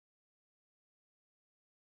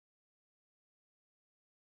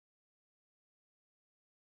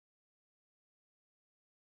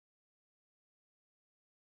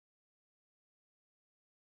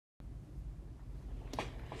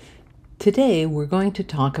Today, we're going to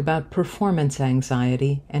talk about performance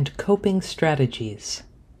anxiety and coping strategies.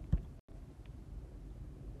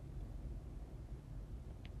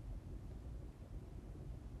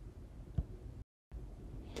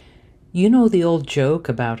 You know the old joke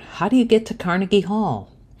about how do you get to Carnegie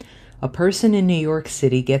Hall? A person in New York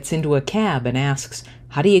City gets into a cab and asks,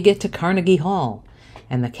 "How do you get to Carnegie Hall?"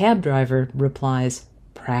 And the cab driver replies,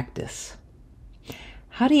 "Practice."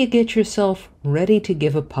 How do you get yourself ready to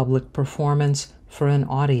give a public performance for an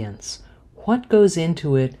audience? What goes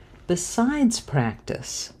into it besides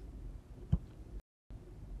practice?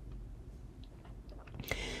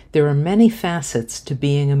 There are many facets to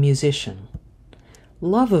being a musician.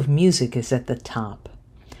 Love of music is at the top.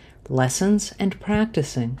 Lessons and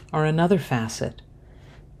practicing are another facet.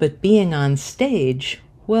 But being on stage,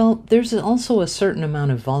 well, there's also a certain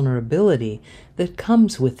amount of vulnerability that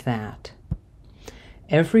comes with that.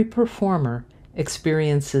 Every performer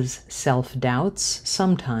experiences self-doubts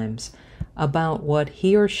sometimes about what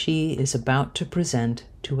he or she is about to present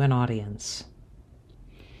to an audience.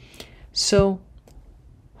 So,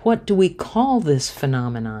 what do we call this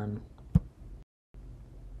phenomenon?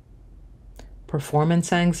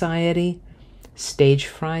 Performance anxiety, stage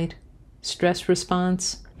fright, stress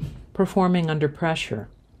response, performing under pressure.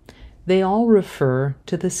 They all refer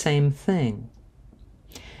to the same thing.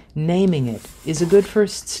 Naming it is a good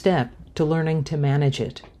first step to learning to manage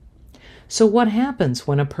it. So what happens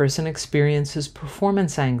when a person experiences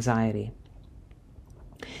performance anxiety?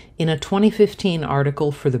 In a 2015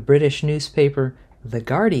 article for the British newspaper The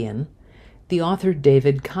Guardian, the author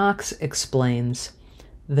David Cox explains,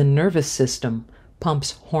 the nervous system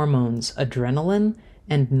pumps hormones adrenaline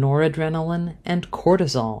and noradrenaline and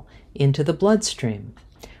cortisol into the bloodstream.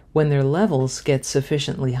 When their levels get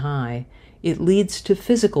sufficiently high, it leads to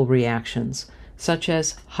physical reactions such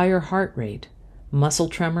as higher heart rate, muscle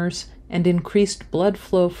tremors, and increased blood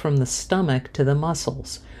flow from the stomach to the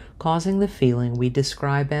muscles, causing the feeling we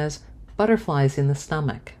describe as butterflies in the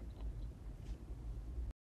stomach.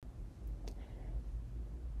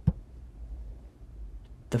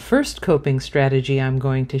 The first coping strategy I'm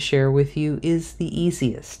going to share with you is the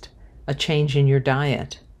easiest, a change in your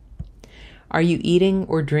diet. Are you eating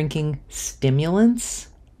or drinking stimulants?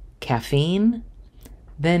 Caffeine?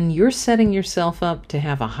 Then you're setting yourself up to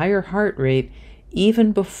have a higher heart rate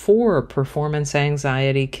even before performance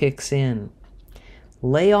anxiety kicks in.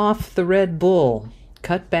 Lay off the Red Bull.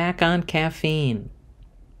 Cut back on caffeine.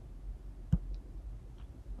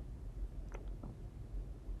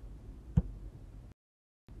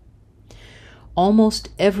 Almost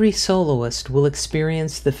every soloist will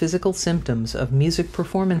experience the physical symptoms of music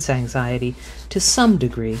performance anxiety to some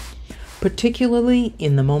degree, particularly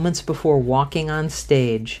in the moments before walking on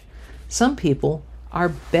stage. Some people are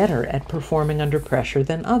better at performing under pressure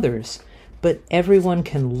than others, but everyone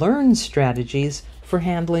can learn strategies for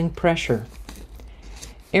handling pressure.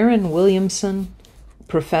 Aaron Williamson,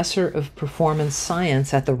 professor of performance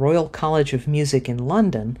science at the Royal College of Music in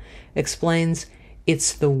London, explains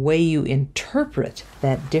it's the way you interpret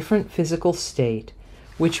that different physical state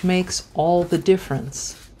which makes all the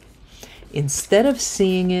difference. Instead of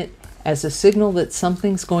seeing it as a signal that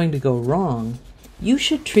something's going to go wrong, you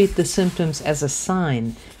should treat the symptoms as a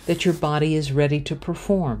sign that your body is ready to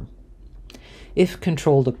perform. If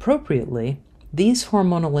controlled appropriately, these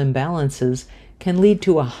hormonal imbalances can lead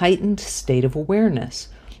to a heightened state of awareness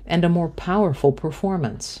and a more powerful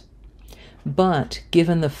performance. But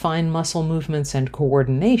given the fine muscle movements and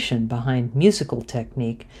coordination behind musical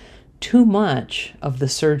technique, too much of the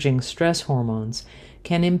surging stress hormones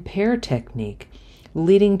can impair technique,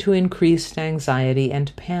 leading to increased anxiety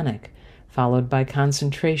and panic, followed by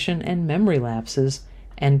concentration and memory lapses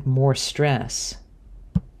and more stress.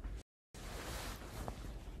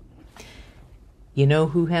 You know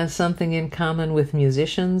who has something in common with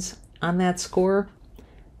musicians on that score?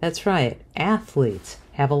 That's right, athletes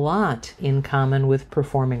have a lot in common with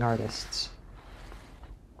performing artists.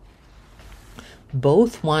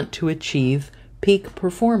 Both want to achieve peak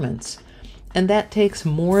performance, and that takes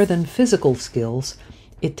more than physical skills.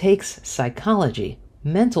 It takes psychology,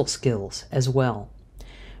 mental skills as well.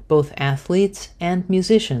 Both athletes and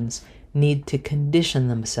musicians need to condition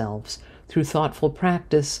themselves through thoughtful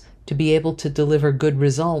practice to be able to deliver good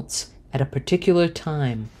results at a particular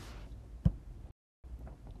time.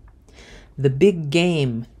 The big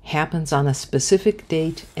game happens on a specific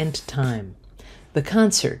date and time. The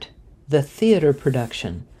concert, the theater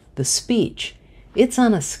production, the speech, it's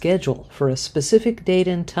on a schedule for a specific date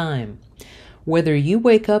and time. Whether you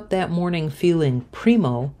wake up that morning feeling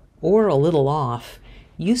primo or a little off,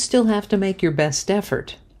 you still have to make your best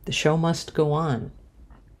effort. The show must go on.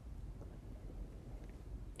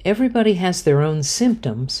 Everybody has their own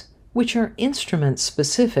symptoms, which are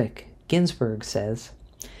instrument-specific, Ginsberg says.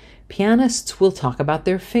 Pianists will talk about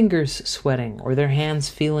their fingers sweating or their hands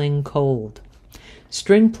feeling cold.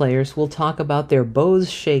 String players will talk about their bows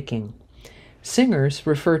shaking. Singers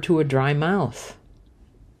refer to a dry mouth.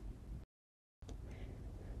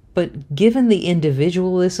 But given the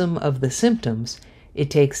individualism of the symptoms, it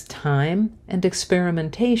takes time and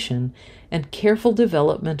experimentation and careful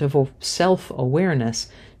development of self-awareness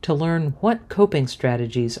to learn what coping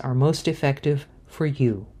strategies are most effective for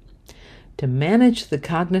you to manage the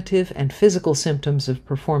cognitive and physical symptoms of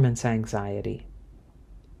performance anxiety.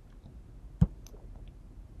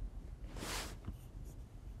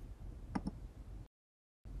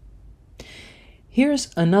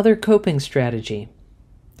 Here's another coping strategy.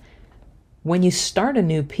 When you start a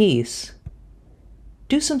new piece,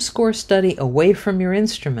 do some score study away from your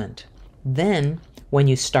instrument. Then, when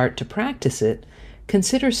you start to practice it,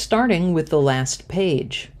 consider starting with the last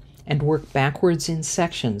page and work backwards in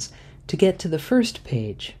sections to get to the first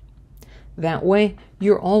page. That way,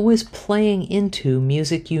 you're always playing into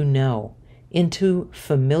music you know, into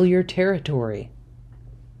familiar territory.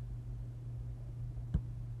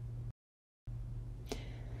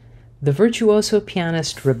 The virtuoso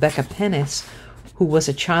pianist Rebecca Pennis, who was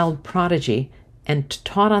a child prodigy and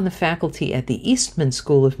taught on the faculty at the Eastman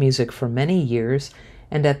School of Music for many years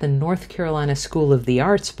and at the North Carolina School of the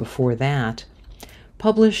Arts before that,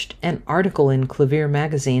 published an article in Clavier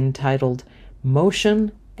magazine titled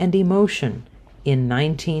Motion and Emotion in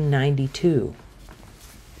 1992.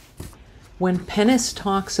 When Pennis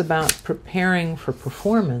talks about preparing for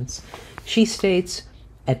performance, she states,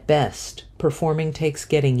 at best, performing takes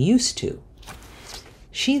getting used to.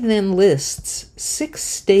 She then lists 6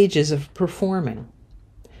 stages of performing.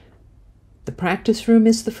 The practice room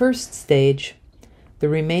is the first stage. The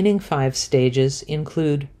remaining 5 stages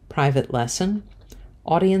include private lesson,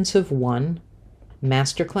 audience of 1,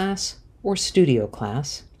 masterclass or studio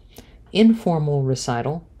class, informal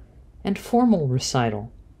recital, and formal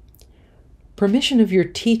recital. Permission of your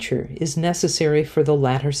teacher is necessary for the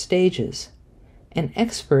latter stages. An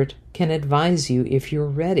expert can advise you if you're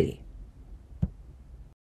ready.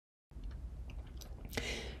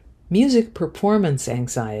 Music performance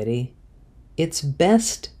anxiety, it's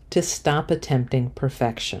best to stop attempting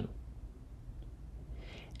perfection.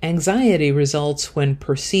 Anxiety results when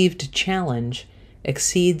perceived challenge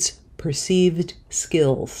exceeds perceived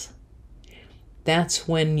skills. That's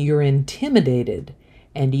when you're intimidated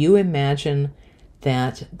and you imagine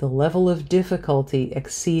that the level of difficulty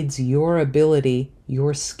exceeds your ability,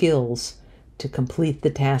 your skills, to complete the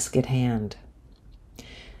task at hand.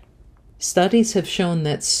 Studies have shown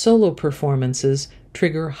that solo performances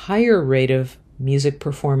trigger higher rate of music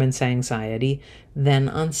performance anxiety than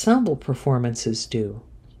ensemble performances do.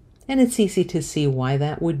 And it's easy to see why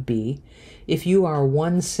that would be. If you are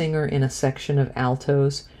one singer in a section of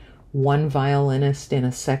altos, one violinist in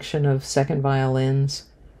a section of second violins,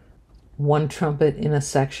 one trumpet in a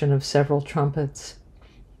section of several trumpets,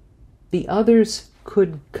 the others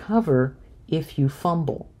could cover if you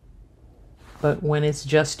fumble. But when it's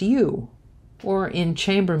just you, or in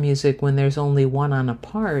chamber music when there's only one on a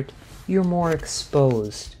part, you're more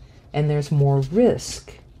exposed and there's more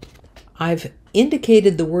risk. I've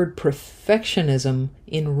indicated the word perfectionism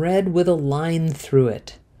in red with a line through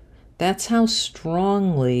it. That's how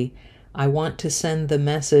strongly I want to send the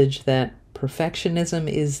message that perfectionism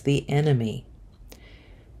is the enemy.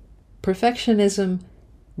 Perfectionism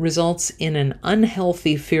results in an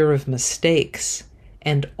unhealthy fear of mistakes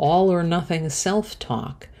and all or nothing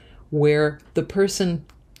self-talk, where the person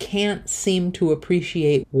can't seem to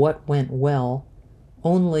appreciate what went well,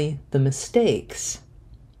 only the mistakes.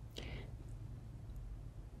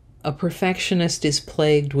 A perfectionist is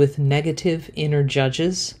plagued with negative inner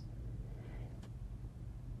judges.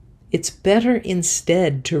 It's better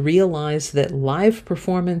instead to realize that live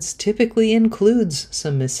performance typically includes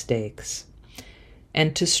some mistakes,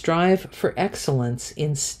 and to strive for excellence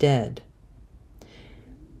instead.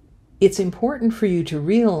 It's important for you to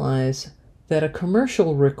realize that a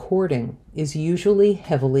commercial recording is usually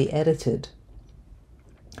heavily edited.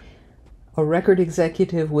 A record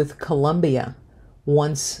executive with Columbia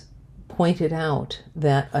once pointed out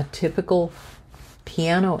that a typical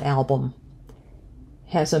piano album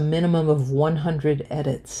has a minimum of 100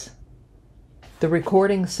 edits. The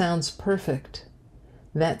recording sounds perfect.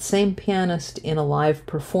 That same pianist in a live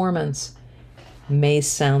performance may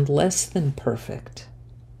sound less than perfect.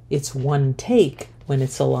 It's one take when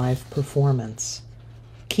it's a live performance.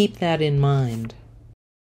 Keep that in mind.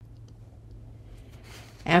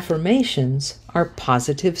 Affirmations are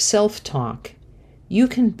positive self-talk. You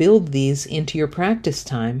can build these into your practice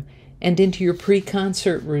time and into your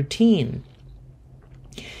pre-concert routine.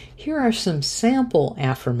 Here are some sample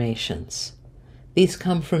affirmations. These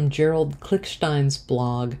come from Gerald Klickstein's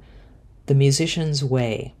blog, The Musician's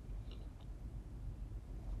Way.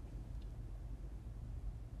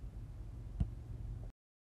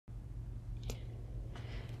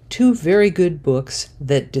 Two very good books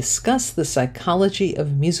that discuss the psychology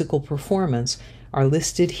of musical performance are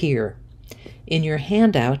listed here. In your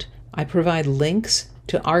handout, I provide links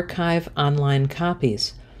to archive online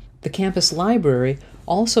copies. The campus library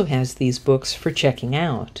also has these books for checking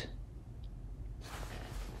out.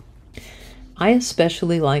 I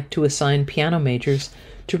especially like to assign piano majors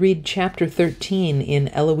to read Chapter 13 in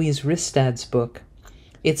Eloise Ristad's book.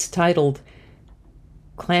 It's titled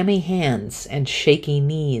Clammy Hands and Shaky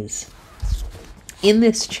Knees. In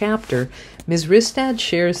this chapter, Ms. Ristad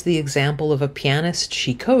shares the example of a pianist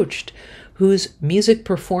she coached whose music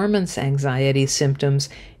performance anxiety symptoms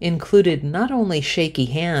included not only shaky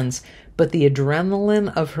hands, but the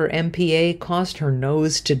adrenaline of her MPA caused her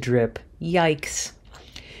nose to drip. Yikes.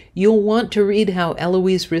 You'll want to read how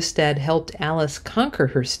Eloise Ristad helped Alice conquer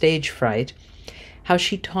her stage fright, how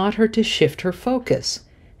she taught her to shift her focus,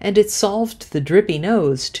 and it solved the drippy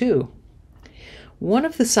nose, too. One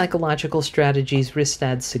of the psychological strategies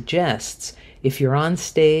Ristad suggests, if you're on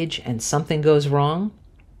stage and something goes wrong,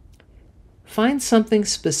 find something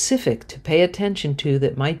specific to pay attention to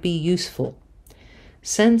that might be useful.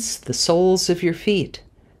 Sense the soles of your feet,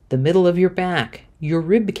 the middle of your back, your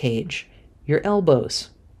rib cage, your elbows.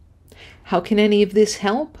 How can any of this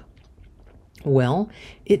help? Well,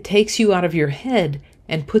 it takes you out of your head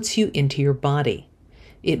and puts you into your body.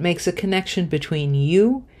 It makes a connection between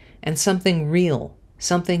you and something real,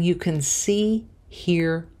 something you can see,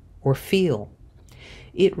 hear, or feel.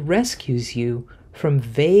 It rescues you from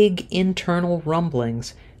vague internal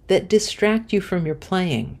rumblings that distract you from your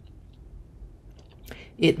playing.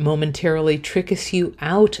 It momentarily tricks you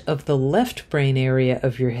out of the left brain area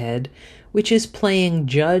of your head, which is playing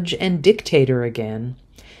judge and dictator again,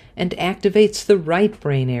 and activates the right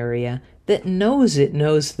brain area that knows it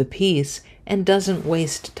knows the piece and doesn't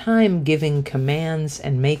waste time giving commands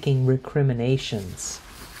and making recriminations.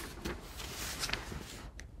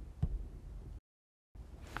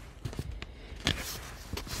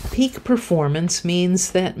 Peak performance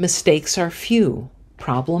means that mistakes are few,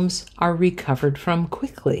 problems are recovered from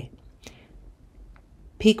quickly.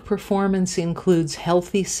 Peak performance includes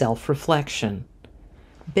healthy self-reflection.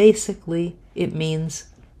 Basically, it means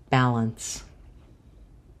balance.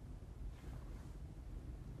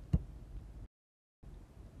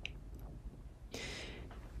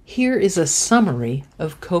 Here is a summary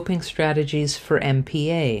of coping strategies for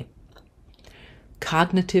MPA.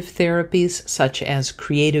 Cognitive therapies such as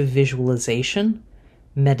creative visualization,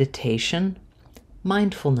 meditation,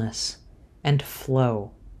 mindfulness, and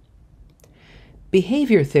flow.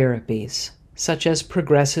 Behavior therapies such as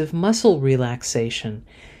progressive muscle relaxation,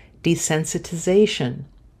 desensitization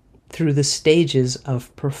through the stages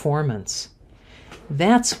of performance.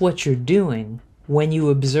 That's what you're doing when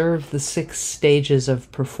you observe the 6 stages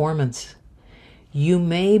of performance. You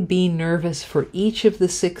may be nervous for each of the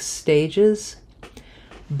 6 stages,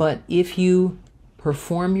 but if you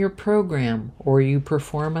perform your program or you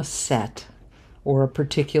perform a set or a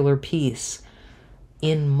particular piece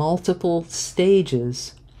in multiple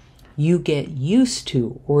stages, you get used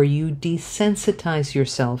to or you desensitize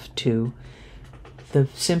yourself to the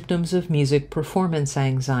symptoms of music performance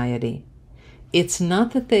anxiety. It's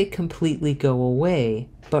not that they completely go away,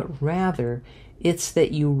 but rather it's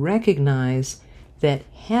that you recognize that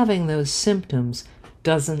having those symptoms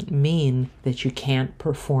doesn't mean that you can't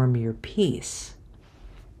perform your piece.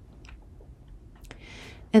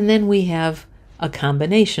 And then we have a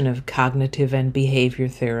combination of cognitive and behavior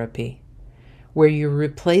therapy, where you're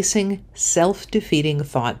replacing self-defeating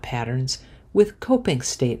thought patterns with coping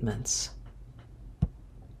statements.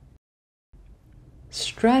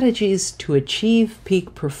 Strategies to achieve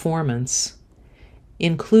peak performance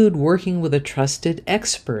include working with a trusted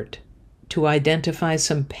expert to identify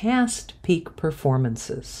some past peak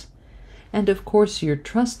performances. And of course, your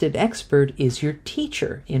trusted expert is your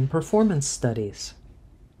teacher in performance studies.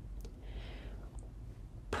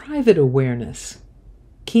 Private awareness.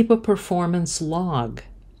 Keep a performance log.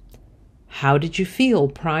 How did you feel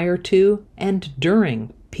prior to and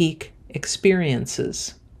during peak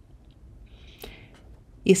experiences?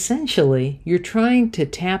 Essentially, you're trying to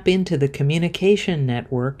tap into the communication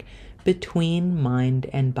network between mind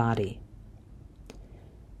and body.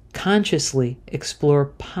 Consciously explore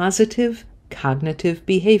positive cognitive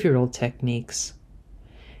behavioral techniques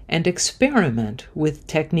and experiment with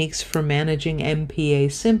techniques for managing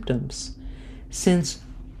MPA symptoms, since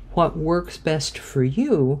what works best for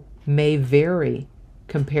you may vary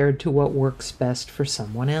compared to what works best for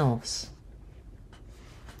someone else.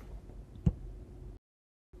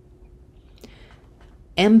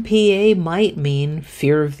 MPA might mean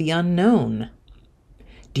fear of the unknown.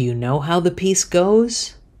 Do you know how the piece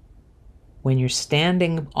goes? When you're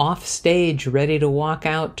standing off stage ready to walk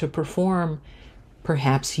out to perform,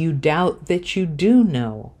 perhaps you doubt that you do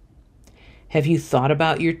know. Have you thought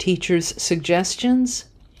about your teacher's suggestions?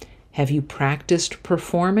 Have you practiced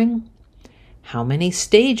performing? How many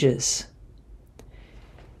stages?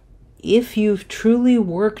 If you've truly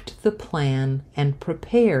worked the plan and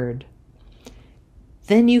prepared,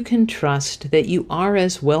 then you can trust that you are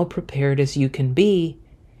as well prepared as you can be,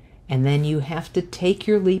 and then you have to take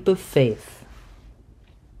your leap of faith.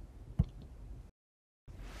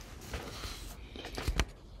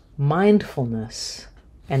 Mindfulness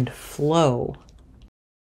and flow.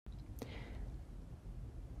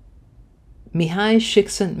 Mihai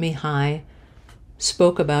Csikszentmihalyi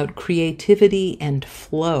spoke about creativity and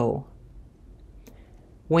flow.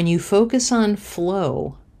 When you focus on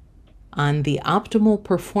flow, on the optimal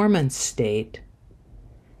performance state,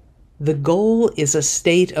 the goal is a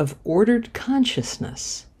state of ordered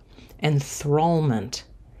consciousness, enthrallment,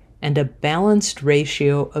 and a balanced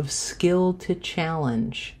ratio of skill to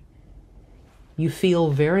challenge. You feel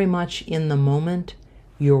very much in the moment.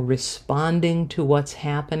 You're responding to what's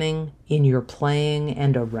happening in your playing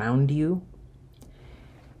and around you.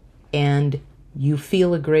 And you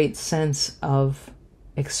feel a great sense of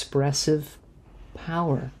expressive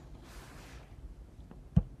power.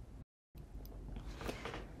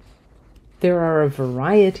 There are a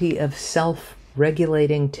variety of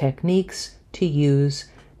self-regulating techniques to use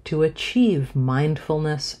to achieve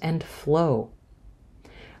mindfulness and flow.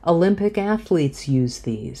 Olympic athletes use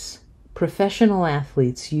these. Professional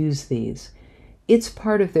athletes use these. It's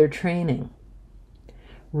part of their training.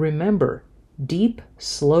 Remember, deep,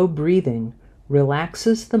 slow breathing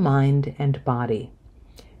relaxes the mind and body.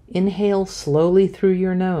 Inhale slowly through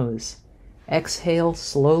your nose. Exhale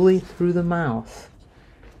slowly through the mouth.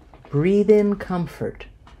 Breathe in comfort.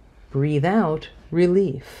 Breathe out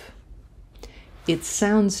relief. It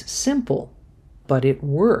sounds simple, but it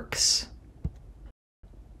works.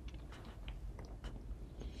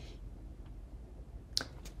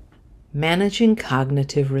 Managing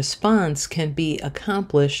cognitive response can be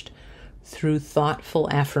accomplished through thoughtful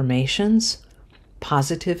affirmations,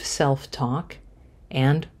 positive self-talk,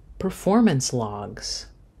 and performance logs.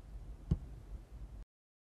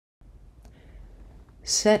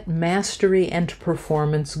 Set mastery and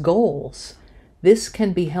performance goals. This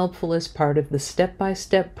can be helpful as part of the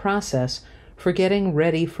step-by-step process for getting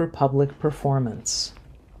ready for public performance.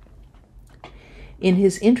 In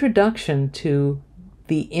his introduction to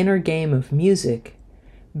The Inner Game of Music,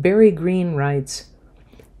 Barry Green writes,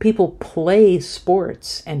 "People play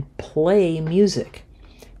sports and play music,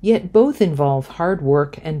 yet both involve hard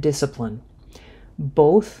work and discipline.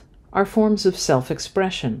 Both are forms of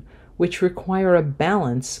self-expression, which require a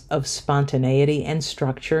balance of spontaneity and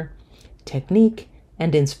structure, technique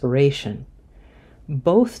and inspiration.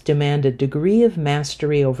 Both demand a degree of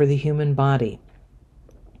mastery over the human body.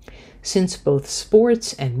 Since both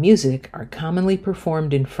sports and music are commonly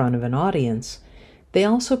performed in front of an audience, they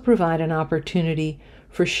also provide an opportunity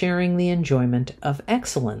for sharing the enjoyment of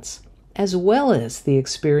excellence, as well as the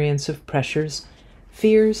experience of pressures,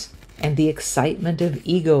 fears, and the excitement of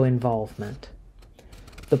ego involvement.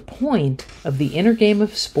 The point of the inner game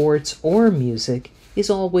of sports or music is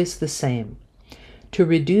always the same: to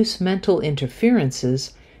reduce mental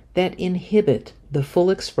interferences that inhibit the full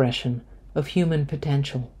expression of human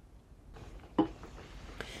potential."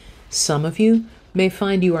 Some of you may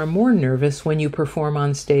find you are more nervous when you perform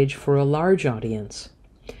on stage for a large audience.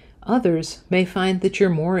 Others may find that you're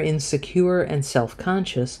more insecure and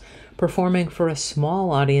self-conscious performing for a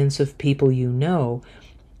small audience of people you know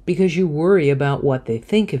because you worry about what they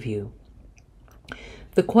think of you.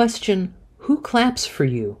 The question, "Who claps for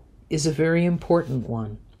you?" is a very important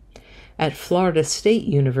one. At Florida State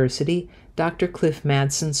University, Dr. Cliff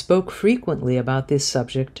Madsen spoke frequently about this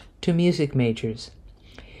subject to music majors.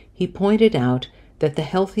 He pointed out that the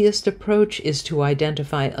healthiest approach is to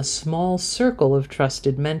identify a small circle of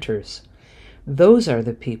trusted mentors. Those are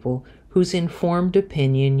the people whose informed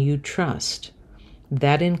opinion you trust.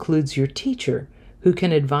 That includes your teacher, who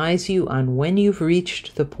can advise you on when you've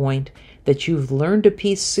reached the point that you've learned a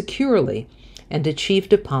piece securely and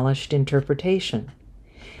achieved a polished interpretation.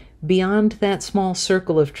 Beyond that small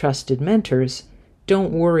circle of trusted mentors,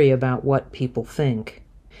 don't worry about what people think.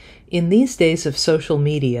 In these days of social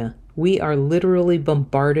media, we are literally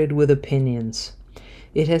bombarded with opinions.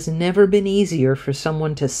 It has never been easier for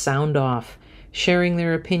someone to sound off, sharing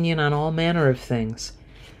their opinion on all manner of things.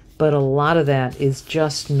 But a lot of that is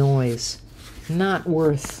just noise, not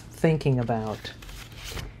worth thinking about.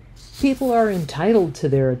 People are entitled to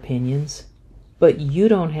their opinions, but you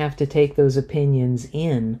don't have to take those opinions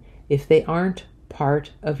in if they aren't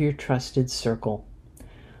part of your trusted circle.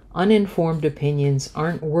 Uninformed opinions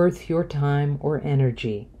aren't worth your time or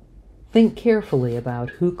energy. Think carefully about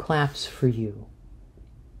who claps for you.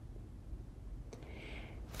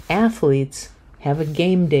 Athletes have a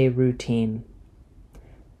game day routine.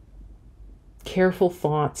 Careful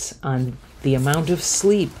thoughts on the amount of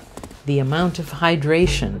sleep, the amount of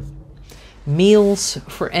hydration, meals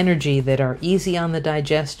for energy that are easy on the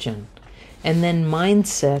digestion, and then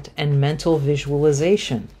mindset and mental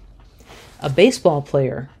visualization. A baseball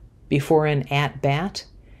player, before an at-bat,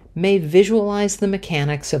 may visualize the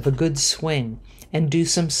mechanics of a good swing and do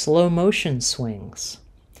some slow motion swings.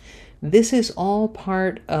 This is all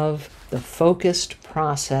part of the focused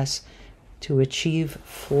process to achieve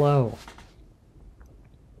flow.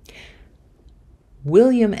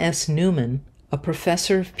 William S. Newman, a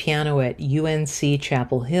professor of piano at UNC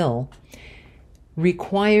Chapel Hill,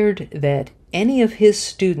 required that any of his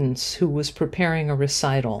students who was preparing a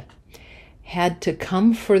recital had to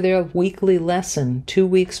come for their weekly lesson 2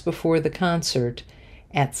 weeks before the concert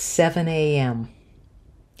at 7 a.m.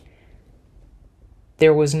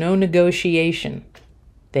 There was no negotiation.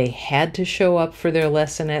 They had to show up for their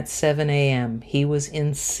lesson at 7 a.m. He was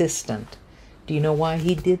insistent. Do you know why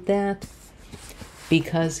he did that?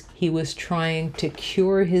 Because he was trying to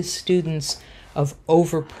cure his students of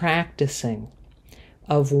over-practicing,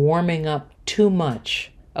 of warming up too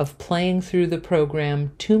much, of playing through the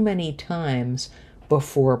program too many times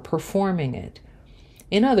before performing it.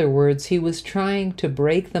 In other words, he was trying to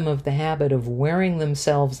break them of the habit of wearing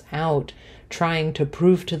themselves out, trying to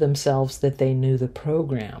prove to themselves that they knew the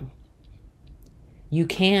program. You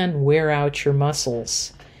can wear out your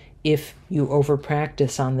muscles if you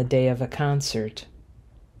over-practice on the day of a concert.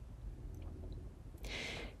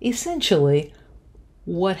 Essentially,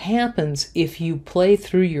 what happens if you play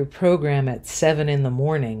through your program at 7 in the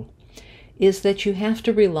morning is that you have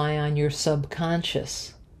to rely on your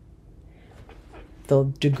subconscious. The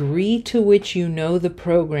degree to which you know the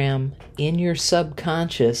program in your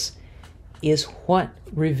subconscious is what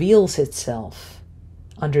reveals itself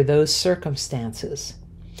under those circumstances.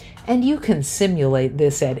 And you can simulate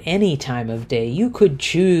this at any time of day. You could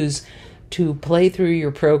choose to play through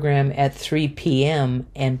your program at 3 p.m.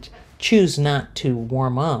 and choose not to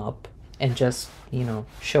warm up and just,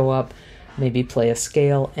 show up, maybe play a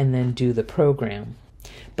scale, and then do the program.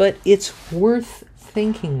 But it's worth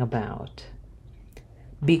thinking about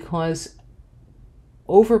because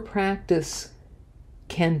overpractice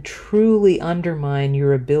can truly undermine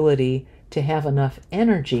your ability to have enough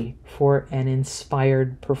energy for an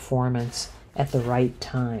inspired performance at the right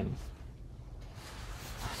time.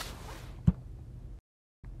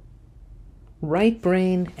 Right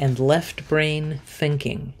brain and left brain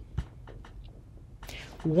thinking.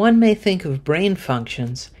 One may think of brain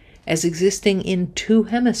functions as existing in two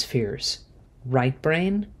hemispheres, right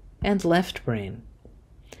brain and left brain.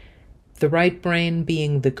 The right brain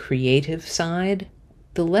being the creative side,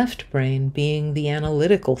 the left brain being the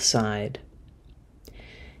analytical side.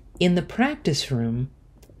 In the practice room,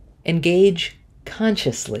 engage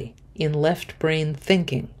consciously in left brain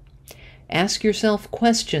thinking. Ask yourself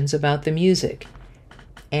questions about the music.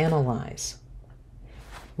 Analyze.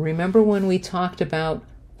 Remember when we talked about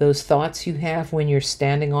those thoughts you have when you're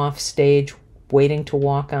standing off stage, waiting to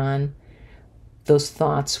walk on? Those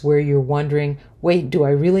thoughts where you're wondering, wait, do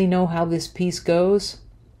I really know how this piece goes?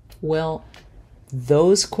 Well,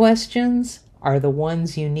 those questions are the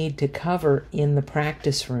ones you need to cover in the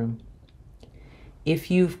practice room. If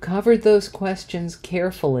you've covered those questions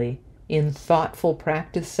carefully in thoughtful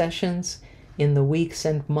practice sessions in the weeks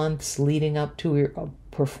and months leading up to your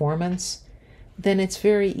performance, then it's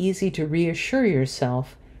very easy to reassure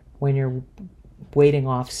yourself when you're waiting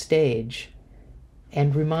off stage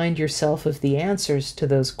and remind yourself of the answers to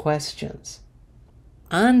those questions.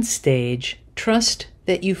 On stage, trust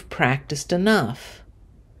that you've practiced enough.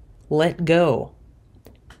 Let go.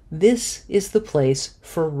 This is the place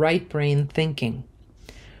for right brain thinking.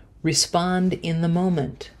 Respond in the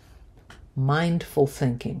moment. Mindful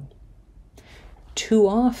thinking. Too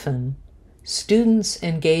often, students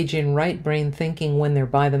engage in right brain thinking when they're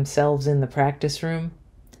by themselves in the practice room.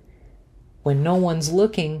 When no one's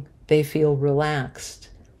looking, they feel relaxed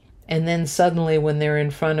And then suddenly when they're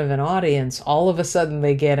in front of an audience, all of a sudden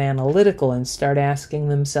they get analytical and start asking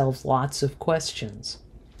themselves lots of questions.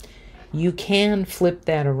 You can flip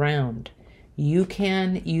that around. You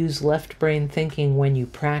can use left brain thinking when you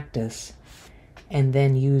practice, and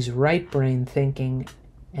then use right brain thinking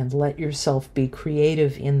and let yourself be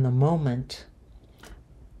creative in the moment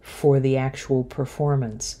for the actual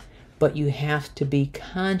performance. But you have to be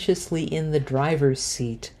consciously in the driver's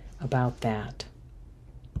seat about that.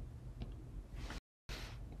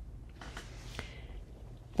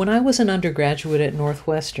 When I was an undergraduate at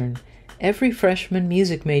Northwestern, every freshman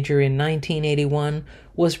music major in 1981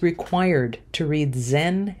 was required to read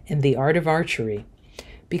Zen and the Art of Archery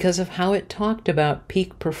because of how it talked about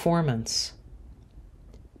peak performance.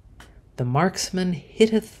 The marksman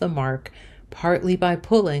hitteth the mark partly by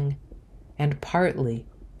pulling and partly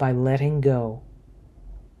by letting go.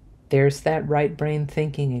 There's that right brain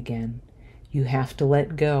thinking again. You have to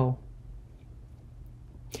let go.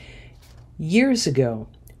 Years ago,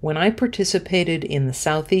 when I participated in the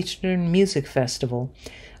Southeastern Music Festival,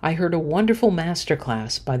 I heard a wonderful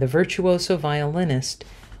masterclass by the virtuoso violinist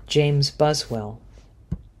James Buswell.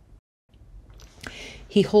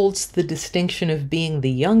 He holds the distinction of being the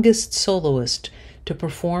youngest soloist to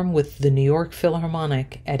perform with the New York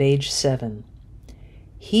Philharmonic at age 7.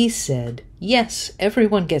 He said, "Yes,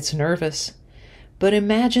 everyone gets nervous, but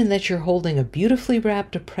imagine that you're holding a beautifully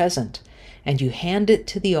wrapped present and you hand it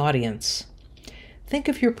to the audience. Think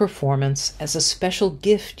of your performance as a special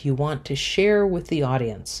gift you want to share with the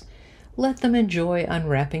audience. Let them enjoy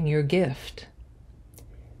unwrapping your gift.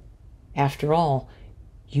 After all,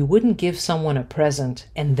 you wouldn't give someone a present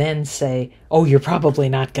and then say, 'Oh, you're probably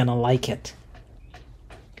not going to like it.'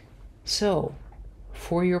 So,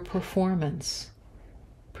 for your performance,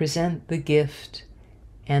 present the gift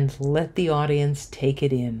and let the audience take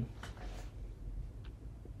it in."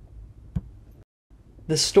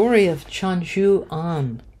 The story of Changju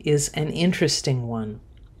An is an interesting one.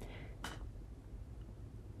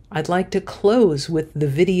 I'd like to close with the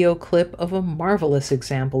video clip of a marvelous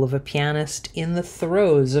example of a pianist in the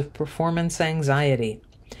throes of performance anxiety.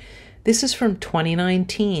 This is from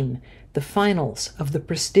 2019, the finals of the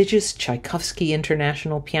prestigious Tchaikovsky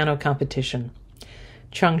International Piano Competition.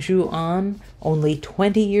 Changju An, only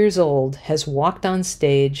 20 years old, has walked on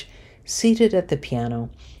stage, seated at the piano,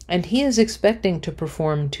 and he is expecting to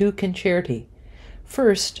perform 2 concerti.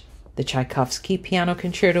 First, the Tchaikovsky Piano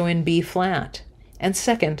Concerto in B-flat, and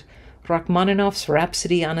second, Rachmaninoff's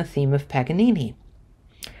Rhapsody on a Theme of Paganini.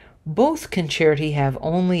 Both concerti have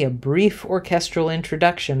only a brief orchestral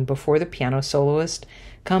introduction before the piano soloist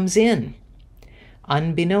comes in.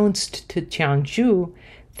 Unbeknownst to Changju,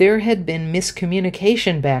 there had been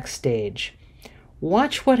miscommunication backstage.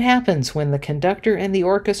 Watch what happens when the conductor and the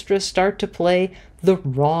orchestra start to play the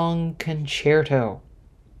wrong concerto.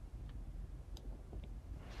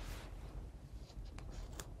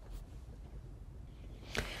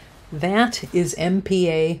 That is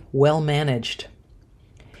MPA well managed.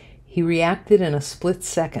 He reacted in a split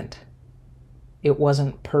second. It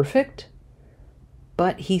wasn't perfect,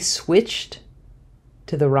 but he switched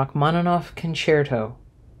to the Rachmaninoff concerto,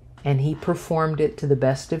 and he performed it to the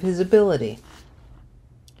best of his ability.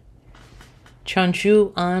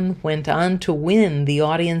 Changju An went on to win the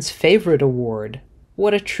Audience Favorite Award.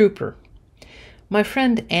 What a trooper. My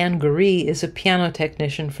friend Anne Gurie is a piano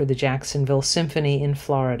technician for the Jacksonville Symphony in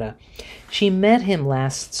Florida. She met him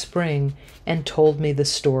last spring and told me the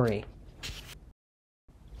story.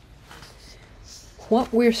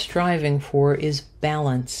 What we're striving for is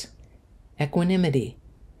balance, equanimity.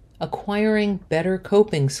 Acquiring better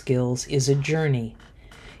coping skills is a journey.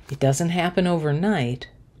 It doesn't happen overnight.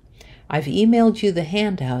 I've emailed you the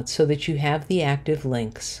handout so that you have the active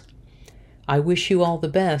links. I wish you all the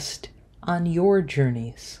best on your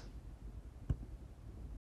journeys.